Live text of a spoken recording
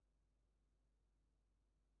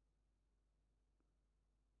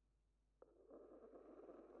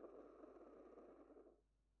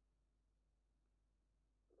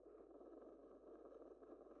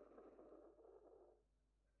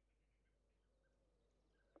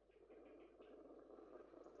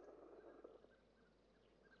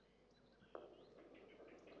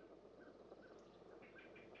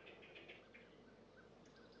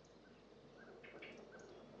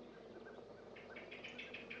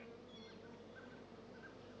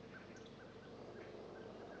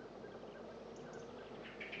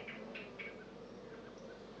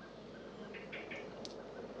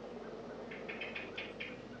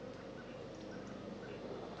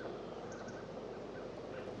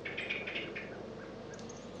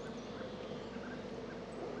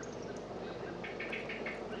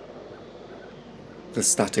The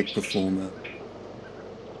static performer,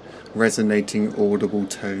 resonating audible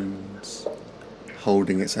tones,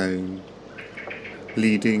 holding its own,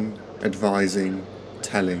 leading, advising,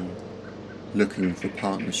 telling, looking for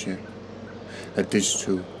partnership, a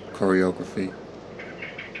digital choreography.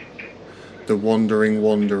 The wandering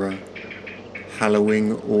wanderer,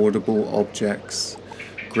 hallowing audible objects,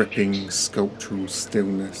 gripping sculptural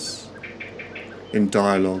stillness, in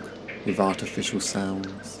dialogue with artificial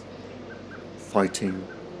sounds, fighting,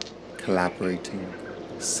 collaborating,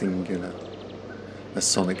 singular, a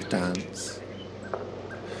sonic dance.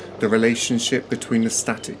 The relationship between the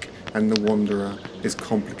static and the wanderer is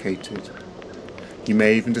complicated. You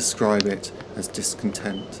may even describe it as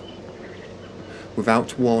discontent.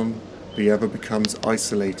 Without one, the other becomes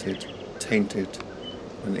isolated, tainted,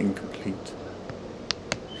 and incomplete.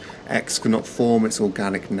 X cannot form its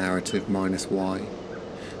organic narrative minus Y.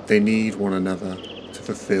 They need one another to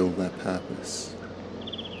fulfill their purpose.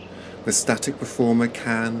 The static performer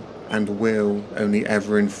can and will only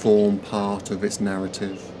ever inform part of its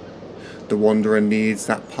narrative. The wanderer needs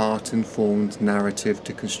that part-informed narrative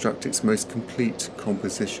to construct its most complete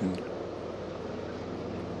composition.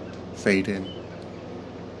 Fade in.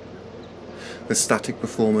 The static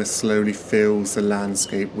performer slowly fills the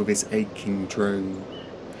landscape with its aching drone,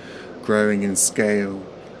 growing in scale,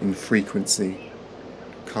 in frequency,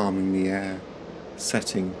 calming the air,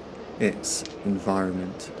 setting its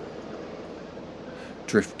environment.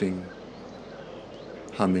 Drifting,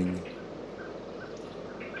 humming.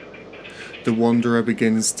 The wanderer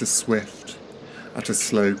begins to swift at a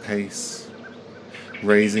slow pace,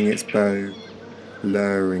 raising its bow,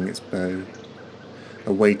 lowering its bow,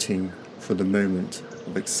 awaiting for the moment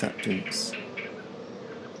of acceptance.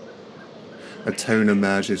 A tone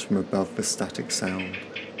emerges from above the static sound.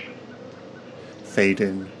 Fade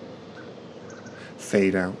in,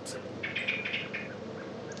 fade out.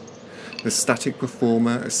 The static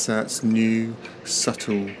performer asserts new,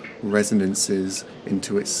 subtle resonances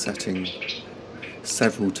into its setting,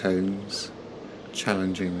 several tones,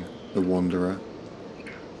 challenging the wanderer.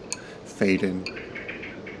 Fade in,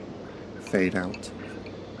 fade out.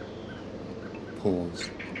 Pause.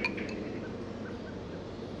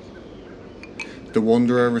 The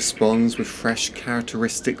wanderer responds with fresh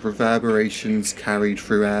characteristic reverberations carried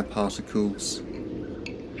through air particles.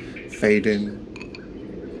 Fade in,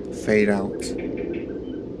 fade out.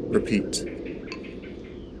 Repeat.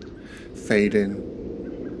 Fade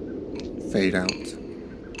in, fade out.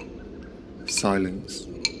 Silence.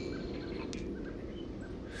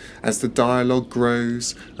 As the dialogue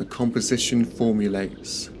grows, a composition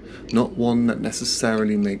formulates, not one that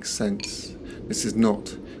necessarily makes sense. This is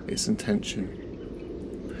not its intention.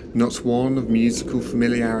 Not one of musical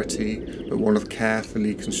familiarity, but one of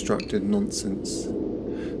carefully constructed nonsense.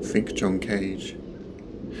 Think John Cage.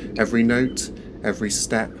 Every note, every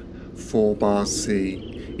step, 4 bars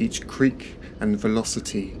C, each creak and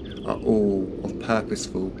velocity are all of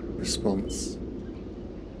purposeful response.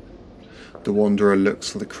 The wanderer looks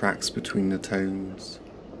for the cracks between the tones.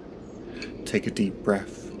 Take a deep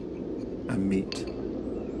breath and meet.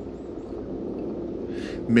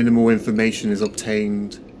 Minimal information is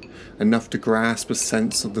obtained, enough to grasp a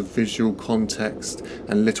sense of the visual context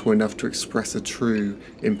and little enough to express a true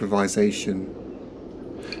improvisation.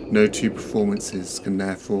 No two performances can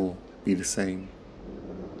therefore be the same.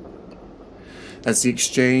 As the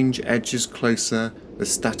exchange edges closer, the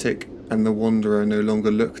static and the wanderer no longer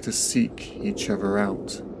look to seek each other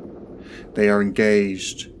out. They are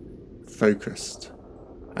engaged, focused,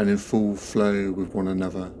 and in full flow with one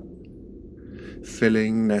another,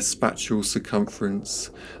 filling their spatial circumference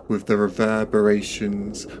with the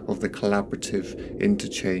reverberations of the collaborative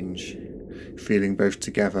interchange, feeling both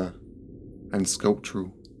together and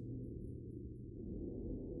sculptural.